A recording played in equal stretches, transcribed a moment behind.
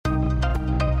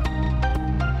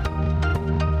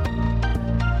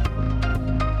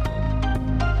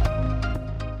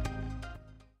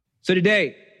So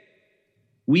today,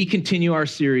 we continue our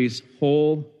series,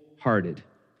 Wholehearted.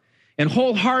 And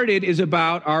Wholehearted is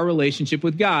about our relationship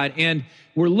with God. And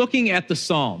we're looking at the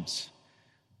Psalms.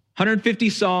 150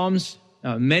 Psalms,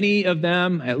 many of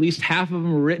them, at least half of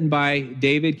them were written by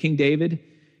David, King David.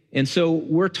 And so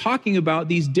we're talking about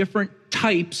these different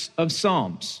types of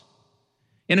Psalms.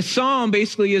 And a psalm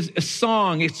basically is a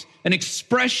song. It's an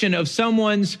expression of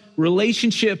someone's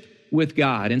relationship with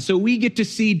God. And so we get to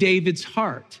see David's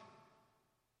heart.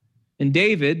 And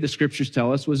David, the scriptures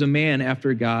tell us, was a man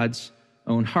after God's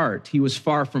own heart. He was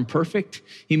far from perfect.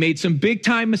 He made some big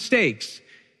time mistakes,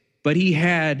 but he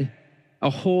had a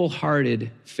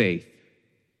wholehearted faith.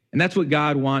 And that's what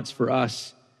God wants for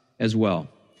us as well.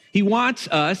 He wants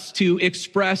us to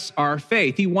express our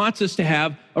faith. He wants us to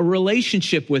have a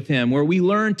relationship with him where we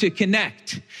learn to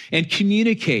connect and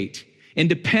communicate and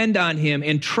depend on him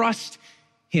and trust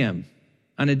him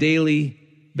on a daily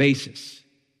basis.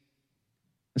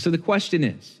 And so the question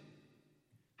is,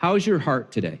 how's your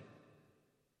heart today?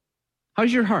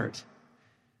 How's your heart?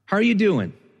 How are you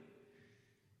doing?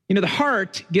 You know, the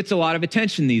heart gets a lot of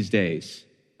attention these days.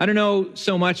 I don't know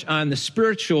so much on the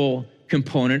spiritual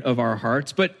component of our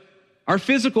hearts, but our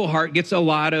physical heart gets a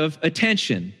lot of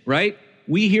attention, right?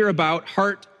 We hear about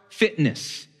heart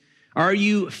fitness. Are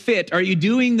you fit? Are you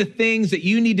doing the things that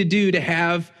you need to do to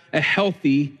have a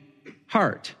healthy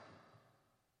heart?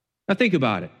 Now think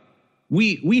about it.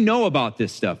 We know about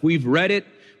this stuff. We've read it.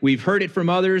 We've heard it from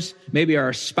others. Maybe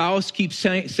our spouse keeps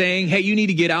saying, hey, you need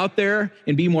to get out there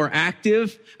and be more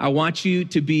active. I want you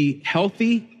to be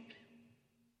healthy.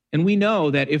 And we know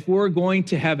that if we're going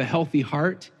to have a healthy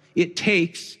heart, it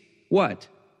takes what?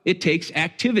 It takes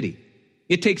activity.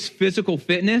 It takes physical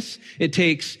fitness. It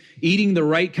takes eating the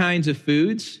right kinds of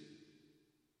foods.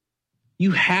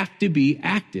 You have to be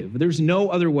active. There's no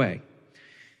other way.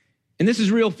 And this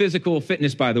is real physical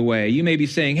fitness, by the way. You may be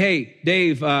saying, hey,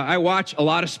 Dave, I watch a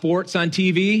lot of sports on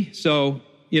TV, so,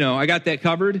 I got that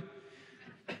covered.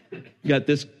 You got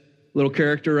this little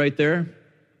character right there.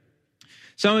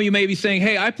 Some of you may be saying,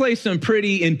 hey, I play some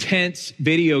pretty intense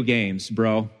video games,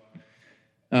 bro.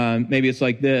 Maybe it's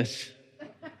like this.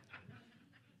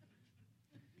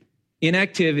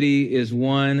 Inactivity is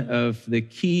one of the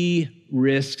key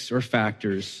risks or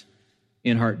factors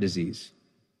in heart disease.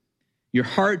 Your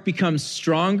heart becomes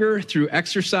stronger through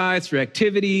exercise, through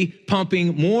activity,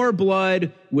 pumping more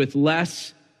blood with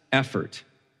less effort.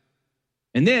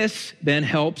 And this then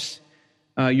helps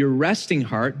your resting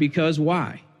heart because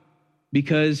why?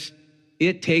 Because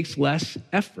it takes less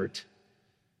effort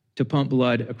to pump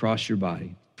blood across your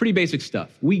body. Pretty basic stuff.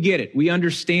 We get it. We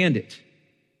understand it.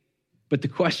 But the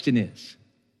question is,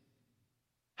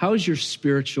 how's your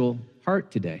spiritual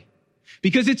heart today?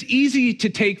 Because it's easy to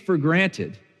take for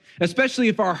granted. Especially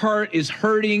if our heart is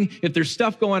hurting, if there's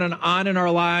stuff going on in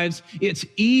our lives, it's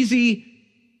easy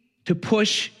to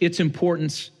push its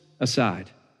importance aside.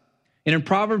 And in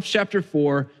Proverbs chapter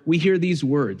 4, we hear these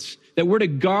words, that we're to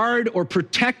guard or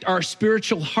protect our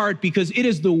spiritual heart because it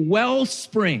is the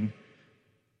wellspring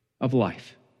of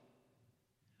life.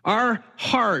 Our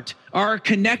heart, our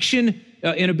connection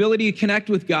and ability to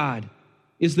connect with God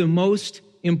is the most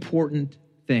important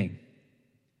thing.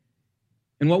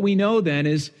 And what we know then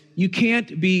is you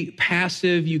can't be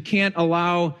passive. You can't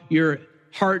allow your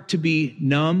heart to be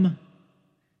numb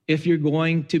if you're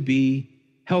going to be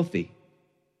healthy.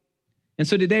 And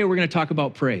so today we're going to talk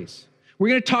about praise. We're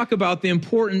going to talk about the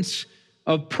importance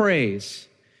of praise.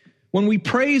 When we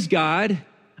praise God,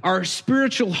 our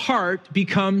spiritual heart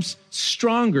becomes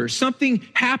stronger. Something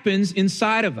happens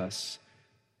inside of us.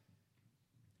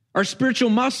 Our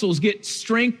spiritual muscles get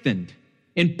strengthened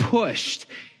and pushed.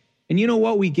 And you know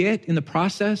what we get in the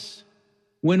process?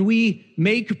 When we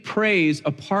make praise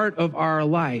a part of our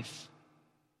life,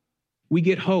 we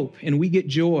get hope and we get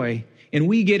joy and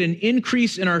we get an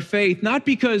increase in our faith, not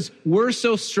because we're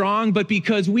so strong, but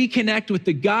because we connect with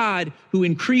the God who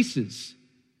increases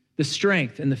the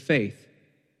strength and the faith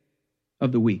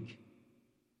of the weak.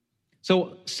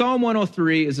 So Psalm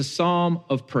 103 is a psalm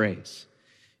of praise.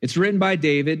 It's written by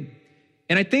David.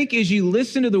 And I think as you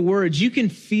listen to the words, you can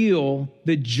feel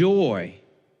the joy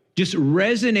just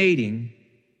resonating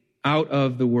out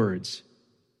of the words.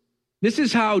 This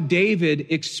is how David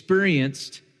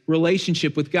experienced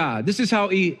relationship with God. This is how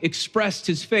he expressed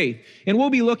his faith. And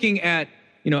we'll be looking at,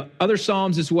 other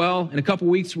Psalms as well. In a couple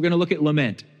weeks, we're going to look at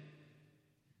lament.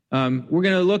 We're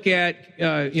going to look at,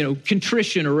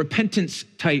 contrition or repentance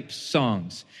type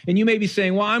songs. And you may be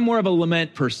saying, well, I'm more of a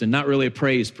lament person, not really a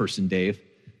praise person, Dave.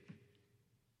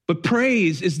 But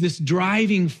praise is this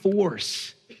driving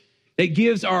force that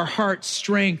gives our heart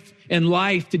strength and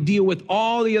life to deal with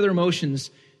all the other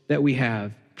emotions that we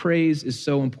have. Praise is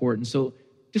so important. So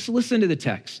just listen to the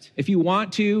text. If you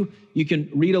want to, you can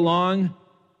read along.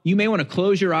 You may want to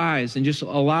close your eyes and just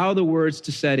allow the words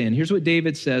to set in. Here's what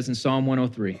David says in Psalm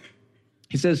 103.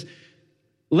 He says,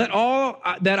 "Let all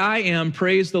that I am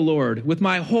praise the Lord. With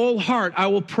my whole heart, I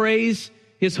will praise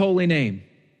his holy name.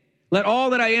 Let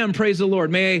all that I am praise the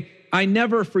Lord. May I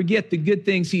never forget the good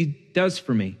things he does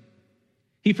for me.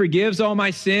 He forgives all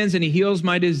my sins and he heals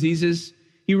my diseases.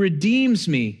 He redeems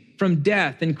me from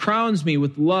death and crowns me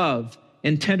with love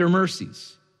and tender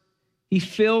mercies. He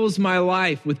fills my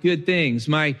life with good things.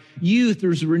 My youth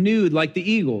is renewed like the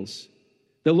eagles.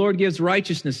 The Lord gives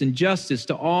righteousness and justice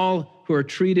to all who are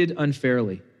treated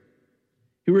unfairly.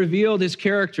 He revealed his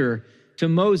character to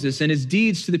Moses and his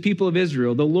deeds to the people of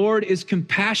Israel. The Lord is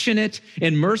compassionate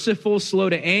and merciful, slow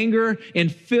to anger,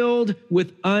 and filled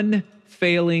with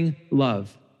unfailing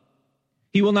love.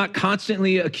 He will not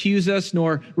constantly accuse us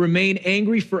nor remain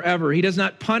angry forever. He does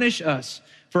not punish us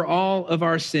for all of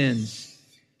our sins.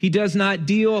 He does not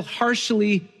deal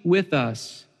harshly with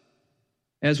us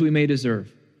as we may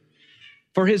deserve.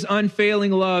 For his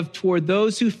unfailing love toward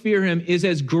those who fear him is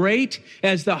as great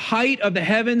as the height of the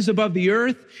heavens above the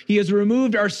earth. He has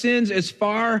removed our sins as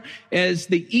far as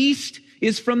the east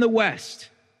is from the west.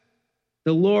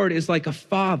 The Lord is like a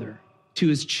father to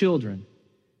his children,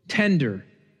 tender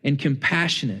and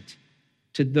compassionate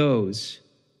to those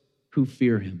who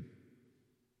fear him."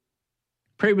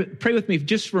 Pray with me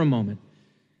just for a moment.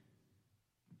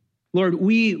 Lord,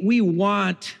 we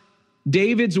want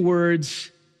David's words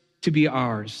to be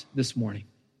ours this morning.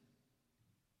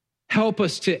 Help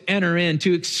us to enter in,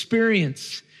 to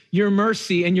experience your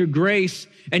mercy and your grace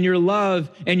and your love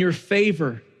and your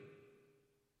favor,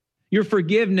 your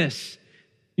forgiveness,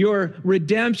 your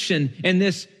redemption, and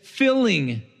this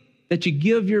filling that you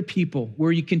give your people,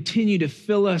 where you continue to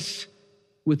fill us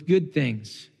with good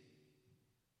things.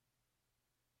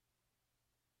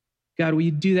 God, will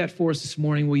you do that for us this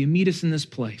morning? Will you meet us in this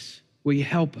place? Will you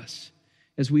help us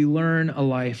as we learn a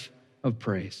life of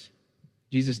praise?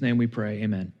 In Jesus' name we pray,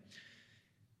 amen.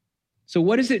 So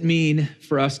what does it mean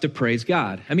for us to praise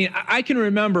God? I mean, I can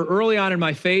remember early on in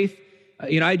my faith,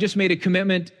 I just made a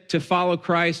commitment to follow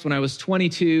Christ when I was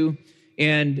 22.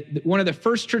 And one of the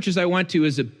first churches I went to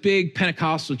is a big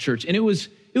Pentecostal church. And it was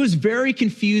very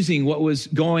confusing what was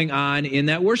going on in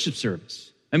that worship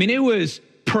service. I mean, it was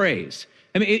praise.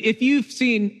 I mean, if you've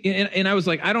seen, and I was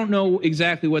like, I don't know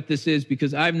exactly what this is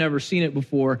because I've never seen it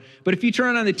before, but if you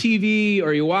turn on the TV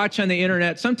or you watch on the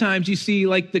internet, sometimes you see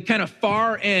like the kind of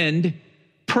far end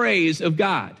praise of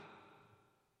God,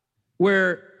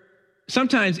 where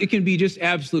sometimes it can be just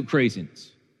absolute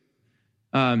craziness.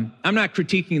 I'm not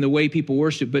critiquing the way people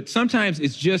worship, but sometimes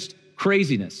it's just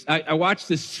craziness. I watched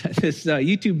this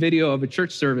YouTube video of a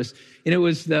church service, and it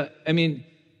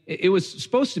was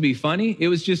supposed to be funny. It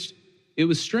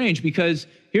was strange because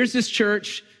here's this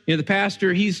church, the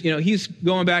pastor, he's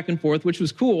going back and forth, which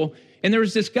was cool. And there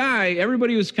was this guy,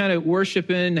 everybody was kind of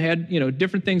worshiping, had,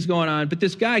 different things going on, but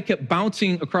this guy kept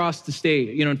bouncing across the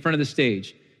stage, in front of the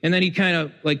stage. And then he kind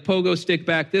of like pogo stick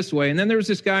back this way. And then there was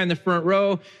this guy in the front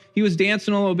row, he was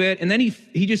dancing a little bit, and then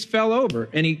he just fell over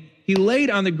and he laid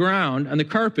on the ground, on the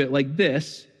carpet like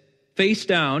this, face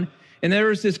down. And there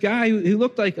was this guy who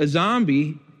looked like a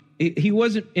zombie. He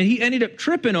wasn't, and he ended up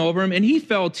tripping over him and he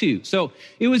fell too. So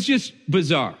it was just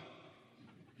bizarre.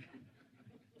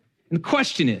 And the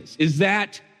question is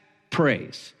that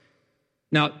praise?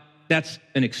 Now, that's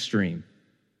an extreme.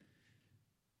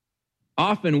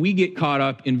 Often we get caught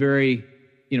up in very,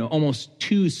 almost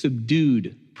too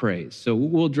subdued praise. So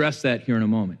we'll address that here in a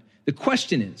moment. The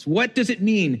question is, what does it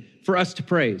mean for us to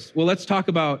praise? Well, let's talk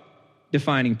about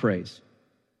defining praise.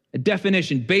 A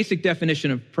basic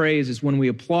definition of praise is when we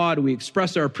applaud, we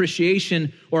express our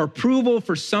appreciation or approval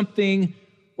for something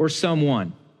or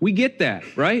someone. We get that,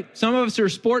 right? Some of us are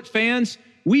sports fans.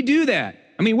 We do that.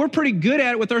 I mean, we're pretty good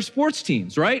at it with our sports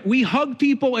teams, right? We hug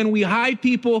people and we high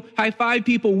five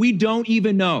people we don't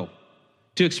even know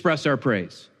to express our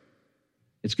praise.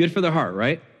 It's good for the heart,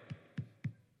 right?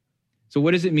 So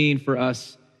what does it mean for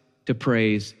us to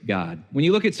praise God? When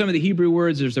you look at some of the Hebrew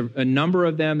words, there's a number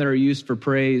of them that are used for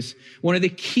praise. One of the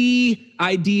key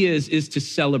ideas is to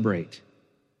celebrate.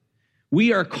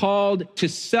 We are called to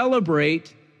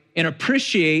celebrate and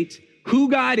appreciate who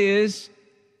God is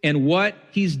and what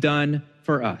he's done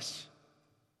for us.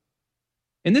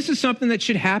 And this is something that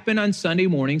should happen on Sunday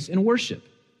mornings in worship.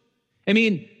 I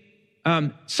mean,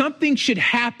 something should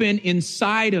happen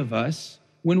inside of us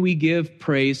when we give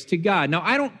praise to God. Now,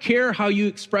 I don't care how you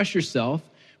express yourself,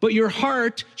 but your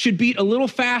heart should beat a little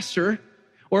faster.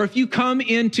 Or if you come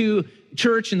into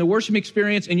church and the worship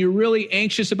experience and you're really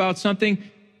anxious about something,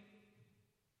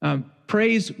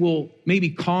 praise will maybe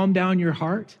calm down your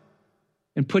heart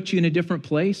and put you in a different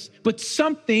place. But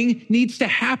something needs to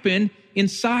happen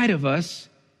inside of us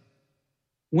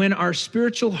when our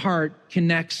spiritual heart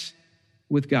connects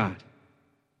with God,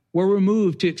 where we're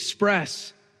moved to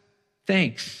express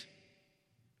thanks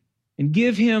and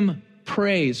give him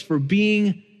praise for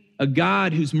being a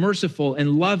God who's merciful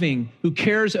and loving, who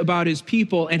cares about his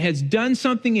people and has done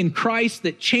something in Christ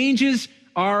that changes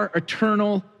our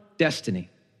eternal destiny.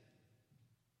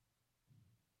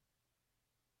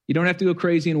 You don't have to go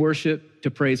crazy in worship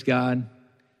to praise God,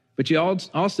 but you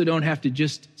also don't have to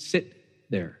just sit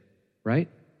there, right?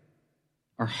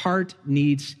 Our heart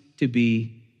needs to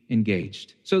be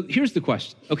engaged. So here's the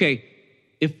question. Okay,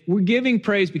 if we're giving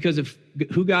praise because of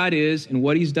who God is and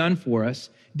what he's done for us,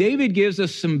 David gives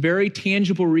us some very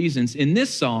tangible reasons in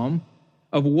this psalm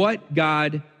of what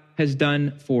God has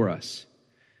done for us.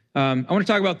 I want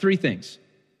to talk about three things.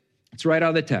 It's right out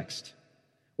of the text.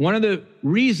 One of the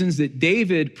reasons that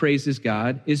David praises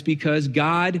God is because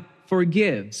God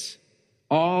forgives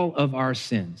all of our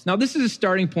sins. Now, this is a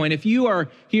starting point. If you are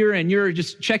here and you're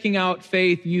just checking out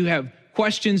faith, you have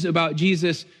questions about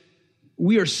Jesus,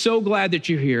 we are so glad that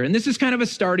you're here. And this is kind of a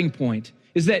starting point,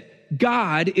 is that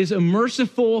God is a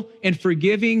merciful and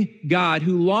forgiving God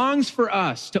who longs for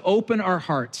us to open our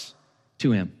hearts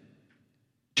to him,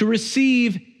 to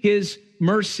receive his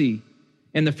mercy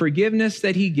and the forgiveness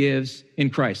that he gives in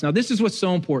Christ. Now, this is what's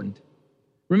so important.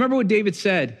 Remember what David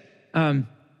said.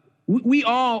 We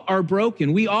all are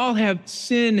broken. We all have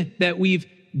sin that we've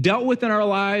dealt with in our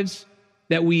lives,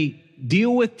 that we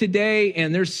deal with today,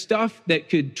 and there's stuff that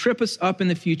could trip us up in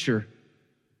the future.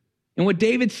 And what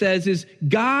David says is,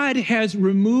 God has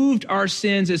removed our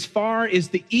sins as far as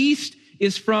the east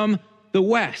is from the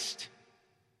west.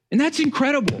 And that's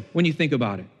incredible when you think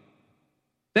about it.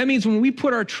 That means when we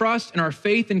put our trust and our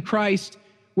faith in Christ,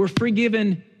 we're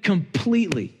forgiven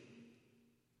completely.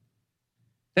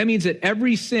 That means that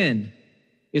every sin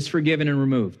is forgiven and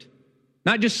removed.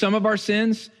 Not just some of our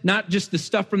sins, not just the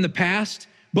stuff from the past,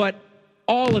 but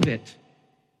all of it.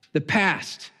 The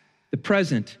past, the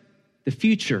present, the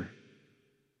future.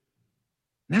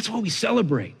 And that's what we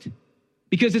celebrate.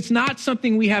 Because it's not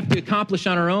something we have to accomplish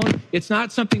on our own. It's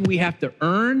not something we have to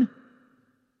earn.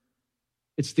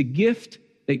 It's the gift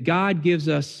that God gives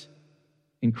us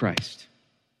in Christ.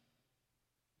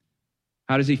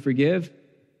 How does he forgive?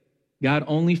 God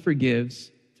only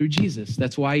forgives through Jesus.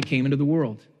 That's why he came into the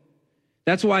world.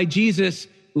 That's why Jesus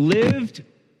lived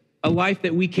a life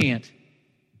that we can't.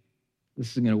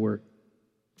 This isn't going to work.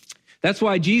 That's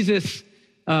why Jesus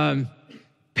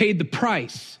paid the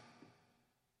price.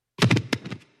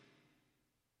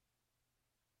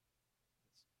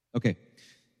 Okay.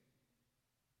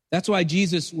 That's why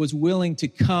Jesus was willing to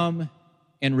come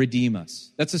and redeem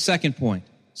us. That's the second point.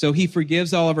 So he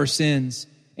forgives all of our sins,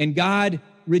 and God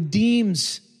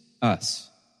redeems us.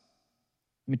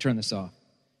 Let me turn this off.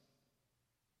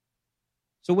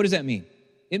 So what does that mean?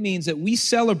 It means that we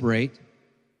celebrate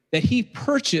that he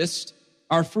purchased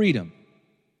our freedom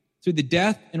through the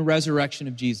death and resurrection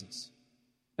of Jesus.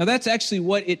 Now that's actually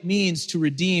what it means to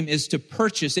redeem, is to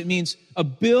purchase. It means a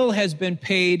bill has been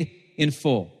paid in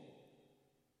full.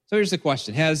 So here's the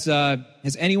question. Has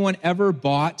anyone ever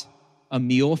bought a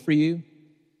meal for you?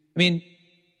 I mean,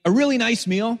 a really nice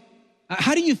meal.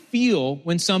 How do you feel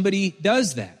when somebody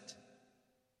does that?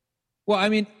 Well, I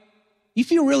mean, you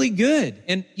feel really good.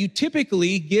 And you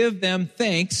typically give them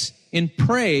thanks and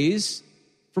praise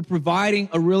for providing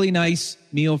a really nice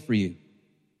meal for you.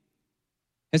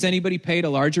 Has anybody paid a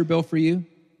larger bill for you?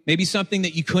 Maybe something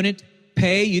that you couldn't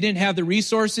pay. You didn't have the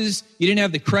resources. You didn't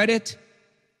have the credit.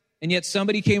 And yet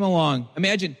somebody came along.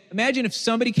 Imagine if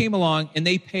somebody came along and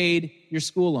they paid your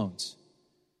school loans,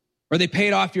 or they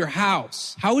paid off your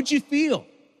house. How would you feel?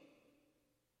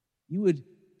 You would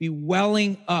be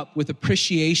welling up with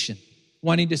appreciation,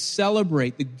 wanting to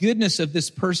celebrate the goodness of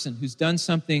this person who's done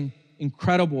something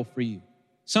incredible for you,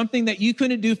 something that you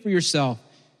couldn't do for yourself.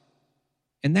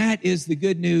 And that is the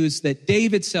good news that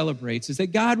David celebrates, is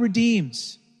that God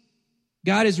redeems.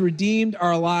 God has redeemed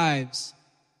our lives.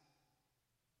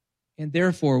 And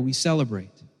therefore, we celebrate.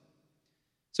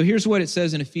 So here's what it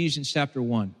says in Ephesians chapter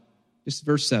 1, just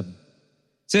verse 7. It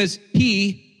says,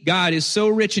 he, God, is so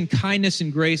rich in kindness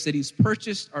and grace that he's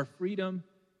purchased our freedom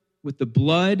with the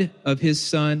blood of his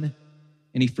Son,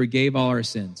 and he forgave all our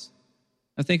sins.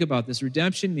 Now think about this.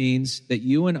 Redemption means that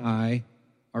you and I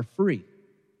are free.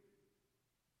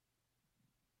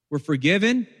 We're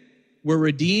forgiven, we're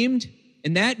redeemed,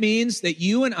 and that means that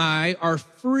you and I are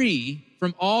free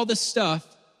from all the stuff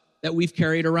that we've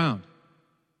carried around.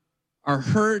 our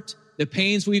hurt, the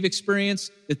pains we've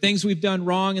experienced, the things we've done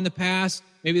wrong in the past,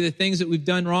 maybe the things that we've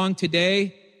done wrong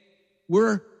today,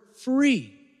 we're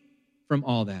free from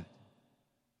all that.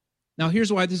 Now,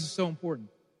 here's why this is so important.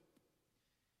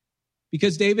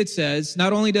 Because David says,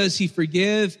 not only does he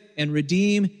forgive and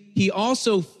redeem, he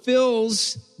also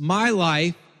fills my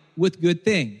life with good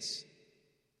things.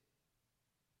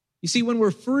 You see, when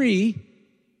we're free,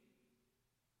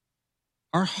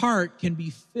 our heart can be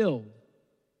filled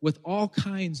with all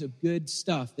kinds of good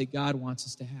stuff that God wants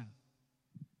us to have.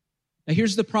 Now,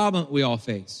 here's the problem that we all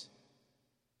face.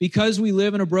 Because we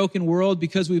live in a broken world,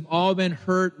 because we've all been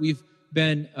hurt, we've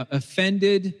been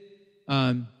offended,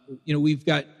 we've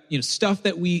got stuff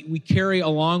that we carry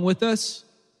along with us.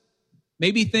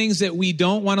 Maybe things that we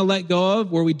don't want to let go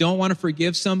of, where we don't want to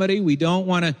forgive somebody, we don't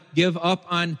want to give up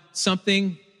on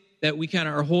something that we kind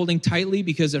of are holding tightly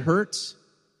because it hurts.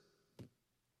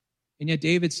 And yet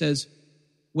David says,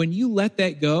 when you let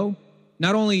that go,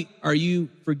 not only are you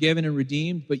forgiven and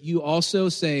redeemed, but you also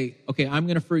say, okay, I'm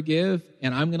going to forgive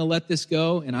and I'm going to let this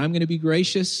go and I'm going to be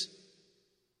gracious.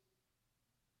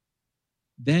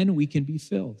 Then we can be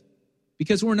filled.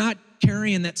 Because we're not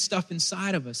carrying that stuff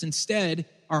inside of us. Instead,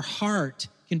 our heart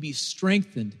can be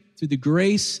strengthened through the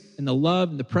grace and the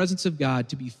love and the presence of God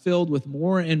to be filled with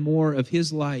more and more of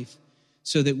His life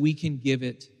so that we can give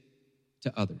it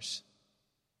to others.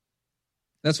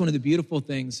 That's one of the beautiful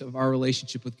things of our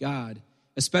relationship with God,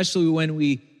 especially when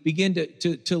we begin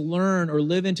to learn or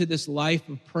live into this life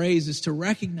of praise, is to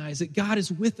recognize that God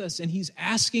is with us and He's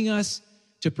asking us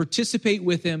to participate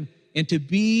with Him and to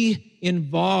be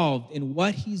involved in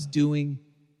what He's doing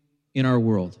in our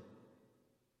world.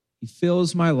 He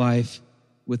fills my life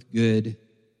with good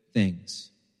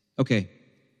things. Okay,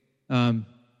 I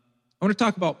want to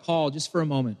talk about Paul just for a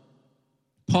moment.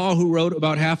 Paul, who wrote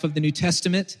about half of the New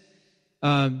Testament,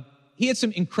 he had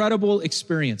some incredible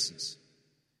experiences.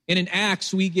 And in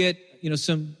Acts, we get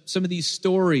some of these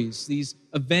stories, these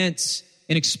events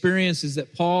and experiences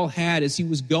that Paul had as he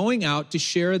was going out to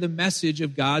share the message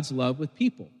of God's love with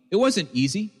people. It wasn't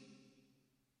easy.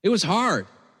 It was hard.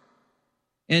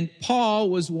 And Paul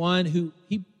was one who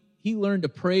he learned to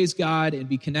praise God and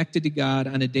be connected to God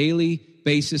on a daily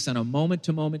basis, on a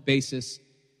moment-to-moment basis.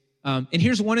 And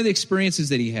here's one of the experiences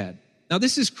that he had. Now,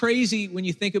 this is crazy when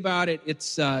you think about it.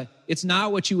 It's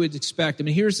not what you would expect. I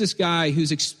mean, here's this guy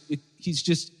he's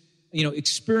just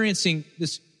experiencing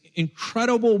this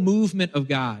incredible movement of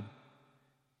God.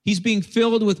 He's being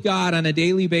filled with God on a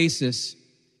daily basis.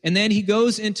 And then he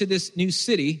goes into this new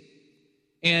city,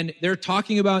 and they're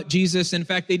talking about Jesus. In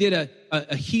fact, they did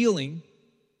a healing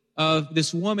of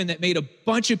this woman that made a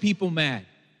bunch of people mad.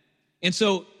 And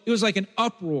so it was like an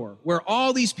uproar where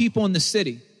all these people in the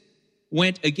city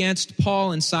went against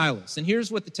Paul and Silas. And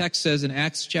here's what the text says in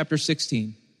Acts chapter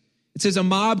 16. It says, a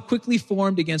mob quickly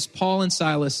formed against Paul and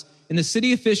Silas, and the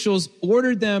city officials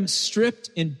ordered them stripped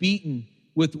and beaten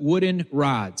with wooden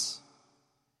rods.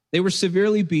 They were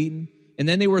severely beaten, and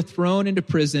then they were thrown into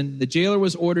prison. The jailer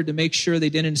was ordered to make sure they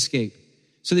didn't escape.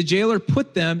 So the jailer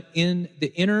put them in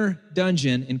the inner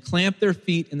dungeon and clamped their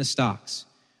feet in the stocks.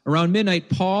 Around midnight,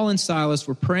 Paul and Silas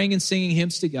were praying and singing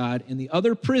hymns to God, and the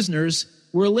other prisoners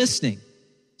were listening.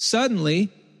 Suddenly,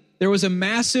 there was a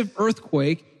massive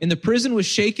earthquake, and the prison was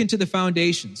shaken to the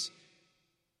foundations.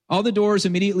 All the doors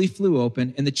immediately flew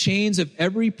open, and the chains of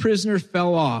every prisoner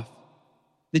fell off.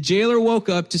 The jailer woke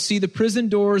up to see the prison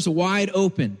doors wide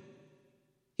open.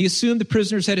 He assumed the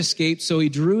prisoners had escaped, so he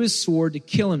drew his sword to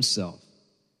kill himself.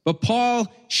 But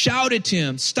Paul shouted to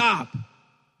him, "Stop!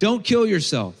 Don't kill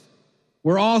yourself.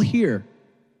 We're all here."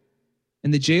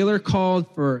 And the jailer called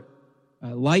for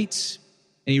lights,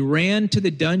 and he ran to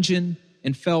the dungeon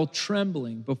and fell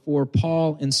trembling before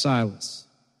Paul and Silas.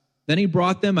 Then he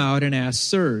brought them out and asked,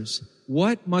 "Sirs,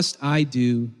 what must I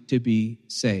do to be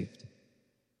saved?"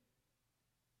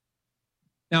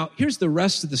 Now, here's the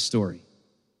rest of the story.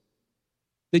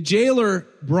 The jailer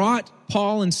brought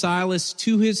Paul and Silas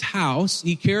to his house.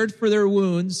 He cared for their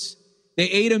wounds. They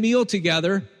ate a meal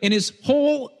together, and his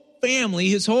whole family,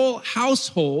 his whole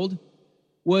household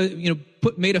was,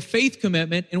 made a faith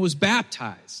commitment and was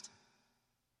baptized.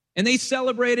 And they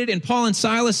celebrated, and Paul and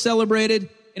Silas celebrated,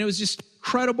 and it was just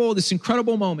incredible, this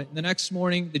incredible moment. And the next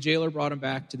morning, the jailer brought them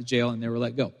back to the jail, and they were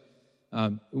let go.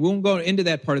 We won't go into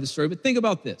that part of the story, but think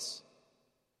about this.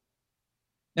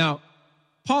 Now,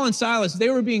 Paul and Silas, they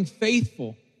were being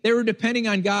faithful. They were depending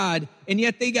on God, and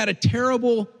yet they got a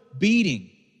terrible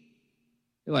beating.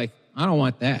 They're like, I don't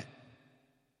want that.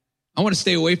 I want to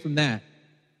stay away from that.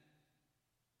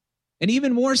 And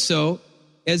even more so,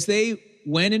 as they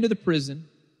went into the prison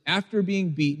after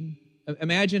being beaten,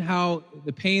 imagine how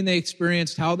the pain they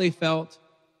experienced, how they felt.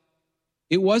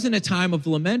 It wasn't a time of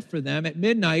lament for them. At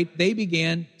midnight, they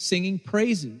began singing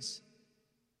praises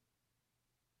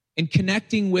and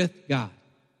connecting with God.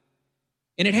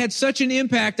 And it had such an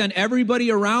impact on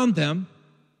everybody around them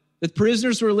that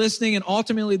prisoners were listening, and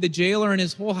ultimately the jailer and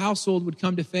his whole household would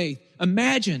come to faith.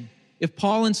 Imagine if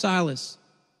Paul and Silas,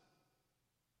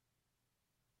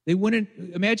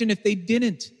 imagine if they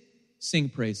didn't sing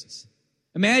praises.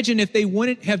 Imagine if they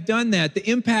wouldn't have done that, the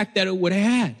impact that it would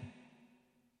have had.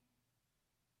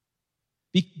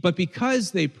 But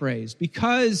because they praised,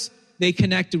 because they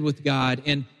connected with God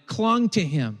and clung to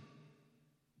Him,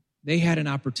 they had an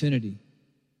opportunity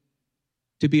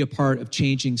to be a part of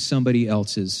changing somebody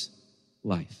else's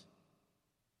life.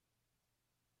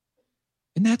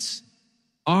 And that's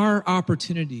our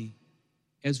opportunity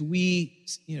as we,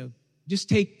 just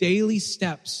take daily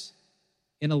steps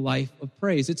in a life of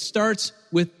praise. It starts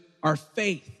with our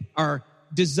faith, our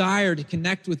desire to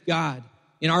connect with God,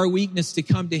 in our weakness to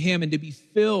come to Him and to be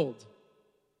filled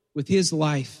with His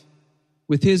life,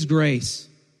 with His grace,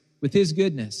 with His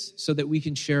goodness, so that we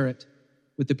can share it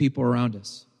with the people around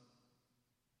us.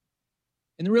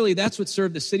 And really, that's what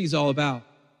Serve the City is all about.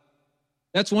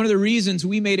 That's one of the reasons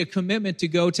we made a commitment to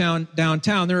go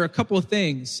downtown. There are a couple of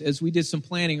things as we did some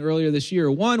planning earlier this year.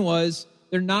 One was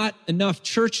there are not enough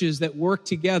churches that work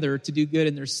together to do good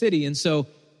in their city. And so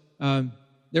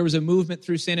there was a movement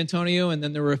through San Antonio, and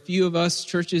then there were a few of us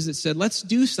churches that said, let's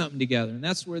do something together. And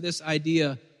that's where this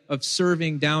idea of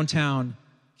serving downtown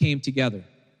came together.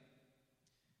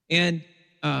 And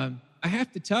I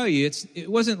have to tell you, it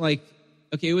wasn't like,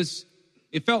 okay,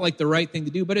 it felt like the right thing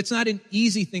to do, but it's not an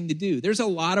easy thing to do. There's a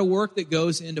lot of work that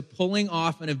goes into pulling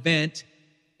off an event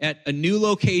at a new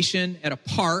location, at a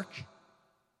park,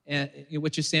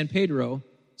 which is San Pedro.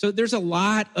 So there's a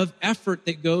lot of effort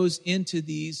that goes into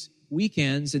these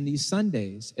weekends and these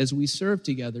Sundays as we serve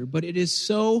together, but it is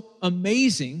so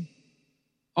amazing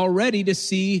already to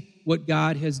see what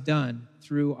God has done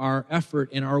through our effort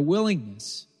and our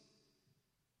willingness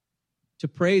to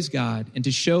praise God and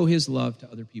to show His love to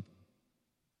other people.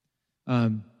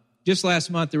 Just last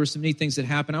month, there were some neat things that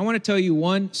happened. I want to tell you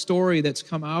one story that's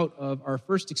come out of our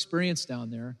first experience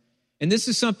down there. And this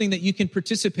is something that you can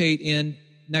participate in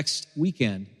next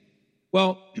weekend.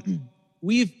 Well,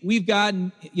 we've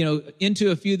gotten,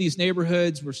 into a few of these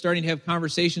neighborhoods. We're starting to have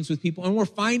conversations with people, and we're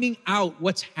finding out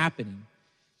what's happening.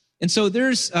 And so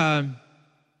there's a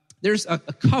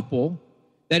couple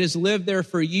that has lived there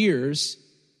for years,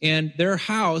 and their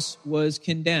house was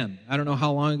condemned. I don't know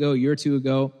how long ago, a year or two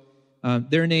ago.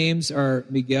 Their names are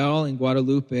Miguel and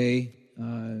Guadalupe,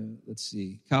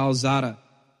 Calzada.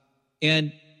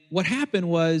 And what happened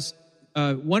was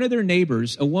one of their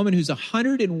neighbors, a woman who's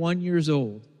 101 years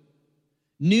old,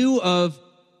 knew of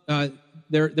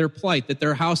their plight, that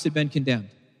their house had been condemned.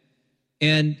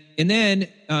 And then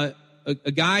a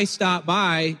guy stopped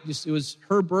by, it was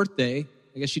her birthday,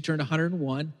 I guess she turned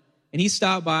 101, and he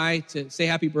stopped by to say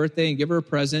happy birthday and give her a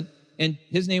present. And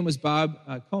his name was Bob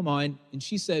Coma, and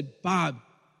she said, Bob,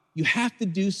 you have to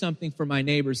do something for my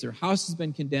neighbors. Their house has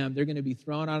been condemned. They're going to be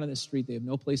thrown out on the street. They have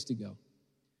no place to go.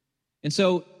 And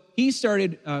so he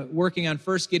started working on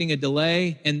first getting a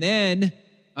delay and then,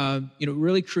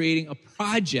 really creating a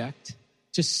project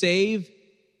to save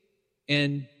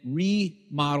and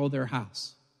remodel their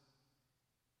house.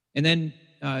 And then,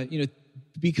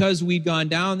 because we'd gone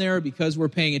down there, because we're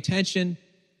paying attention,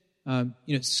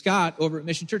 Scott over at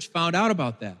Mission Church found out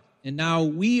about that. And now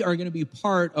we are going to be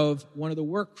part of one of the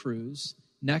work crews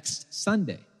next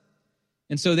Sunday.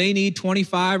 And so they need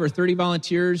 25 or 30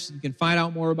 volunteers. You can find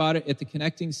out more about it at the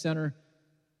Connecting Center.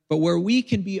 But where we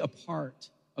can be a part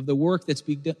of the work that's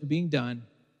being done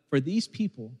for these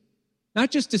people,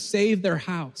 not just to save their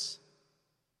house,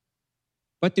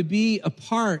 but to be a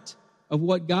part of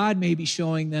what God may be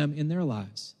showing them in their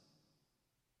lives.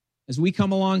 As we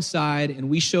come alongside and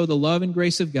we show the love and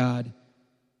grace of God,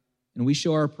 and we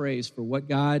show our praise for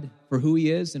for who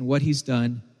He is and what He's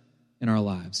done in our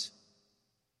lives.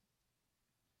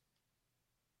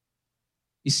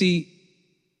 You see,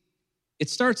 it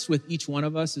starts with each one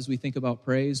of us as we think about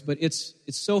praise, but it's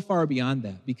so far beyond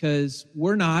that because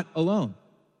we're not alone.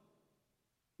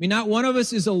 I mean, not one of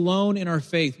us is alone in our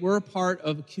faith. We're a part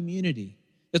of a community.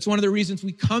 That's one of the reasons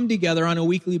we come together on a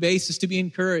weekly basis, to be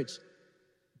encouraged,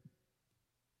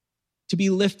 to be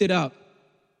lifted up,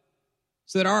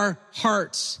 so that our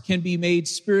hearts can be made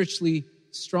spiritually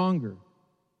stronger.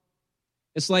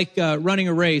 It's like running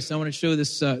a race. I want to show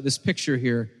this picture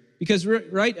here. Because,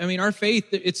 right, I mean, our faith,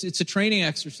 it's a training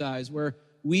exercise where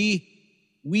we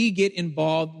get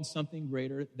involved in something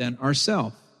greater than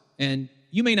ourselves. And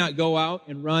you may not go out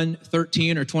and run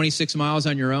 13 or 26 miles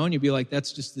on your own. You'd be like,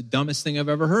 that's just the dumbest thing I've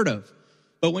ever heard of.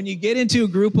 But when you get into a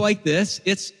group like this,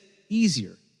 it's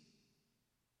easier.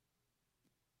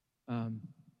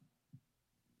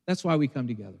 That's why we come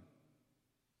together.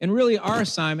 And really our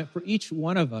assignment for each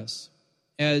one of us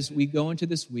as we go into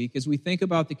this week, as we think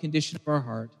about the condition of our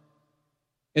heart,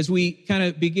 as we kind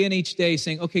of begin each day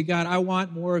saying, okay, God, I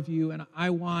want more of you, and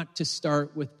I want to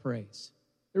start with praise.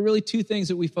 There are really two things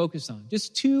that we focus on,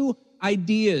 just two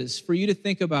ideas for you to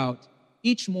think about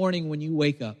each morning when you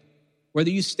wake up. Whether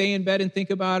you stay in bed and think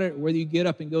about it, or whether you get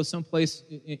up and go someplace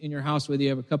in your house, whether you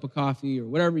have a cup of coffee or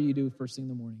whatever you do first thing in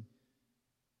the morning.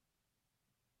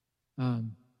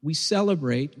 We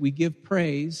celebrate, we give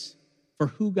praise for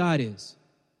who God is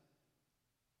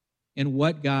and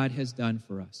what God has done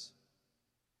for us.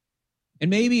 And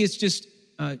maybe it's just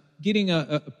getting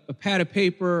a pad of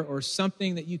paper or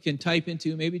something that you can type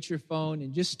into, maybe it's your phone,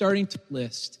 and just starting to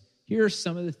list, here are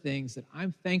some of the things that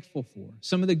I'm thankful for,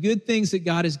 some of the good things that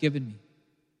God has given me.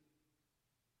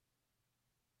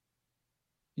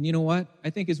 And you know what? I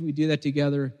think as we do that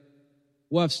together,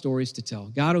 we'll have stories to tell.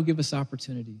 God will give us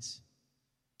opportunities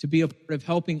to be a part of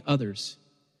helping others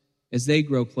as they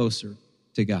grow closer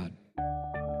to God.